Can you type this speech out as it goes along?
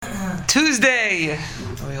Tuesday,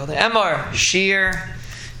 the Emor, Shir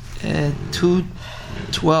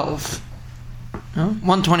 212. No?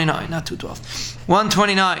 129, not 212.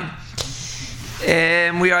 129.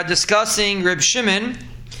 And we are discussing Reb Shimon.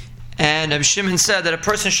 And Reb Shimon said that a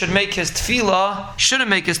person should make his tefillah, shouldn't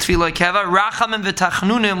make his tefillah keva, rachamim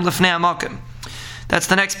v'tachnunim lifnei hamakim. That's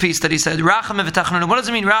the next piece that he said. Rachamim v'tachnunim. What does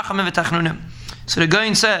it mean, rachamim v'tachnunim? So the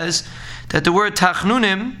Gaon says that the word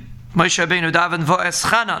tachnunim, Moshe Rabbeinu daven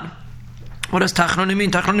v'eschanan. What does tachnunim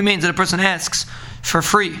mean? Tachnunim means that a person asks for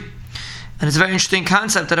free. And it's a very interesting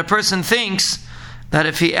concept that a person thinks that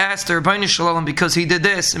if he asked the Rebbeinu Shalom because he did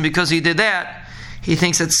this and because he did that, he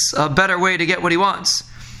thinks it's a better way to get what he wants.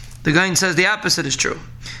 The Gaon says the opposite is true.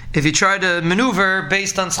 If you try to maneuver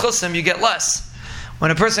based on schusim, you get less.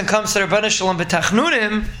 When a person comes to the Rebbeinu Shalom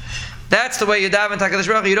b'tachnunim, that's the way you daven HaKadosh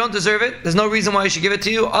Baruch Hu. You don't deserve it. There's no reason why you should give it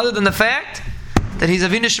to you other than the fact that he's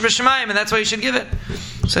Avinu Shebashamayim, and that's why you should give it.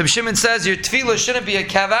 So Shimon says your tefillah shouldn't be a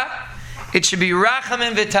kava. It should be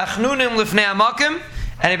rachamim v'tachnunim lifnei hamakim.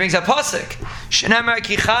 And he brings a pasuk. Shenemar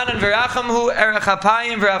kichanan v'rachamhu erech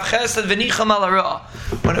hapayim v'rav chesed v'nicham al hara.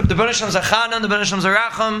 When the Rebbeinu Shalom zachanan, the Rebbeinu Shalom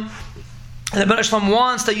zaracham, and the Rebbeinu Shalom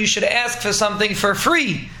wants that you should ask for something for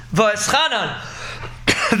free. V'eschanan.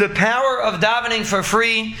 The power of davening for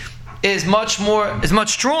free is much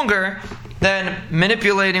stronger than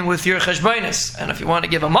manipulating with your cheshbonos. And if you want to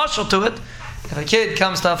give a mashal to it, if a kid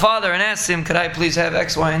comes to a father and asks him, could I please have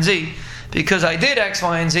X, Y, and Z? Because I did X,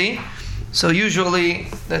 Y, and Z. So usually,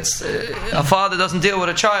 that's a father doesn't deal with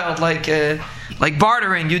a child like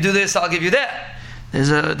bartering. You do this, I'll give you that.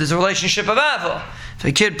 There's a relationship of ava. If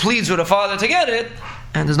a kid pleads with a father to get it,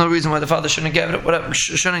 and there's no reason why the father shouldn't give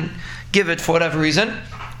it for whatever reason.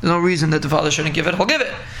 There's no reason that the father shouldn't give it. He'll give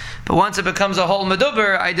it. But once it becomes a whole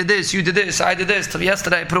meduber, I did this, you did this, I did this. Till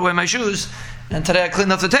yesterday I put away my shoes, and today I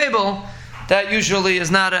cleaned up the table. That usually is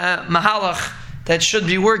not a mahalach that should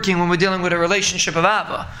be working when we're dealing with a relationship of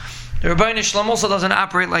ava. The Rebbeinu Shalom also doesn't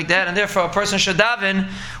operate like that, and therefore a person should daven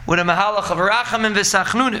with a mahalach of rachamim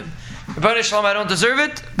v'sachnunim. Rebbeinu Shalom, I don't deserve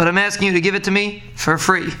it, but I'm asking you to give it to me for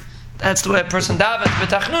free. That's the way a person davens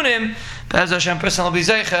v'tachnunim. Be'ez Hashem, person will be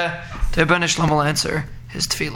zeicha. The Rebbeinu Shalom will answer his tefillah.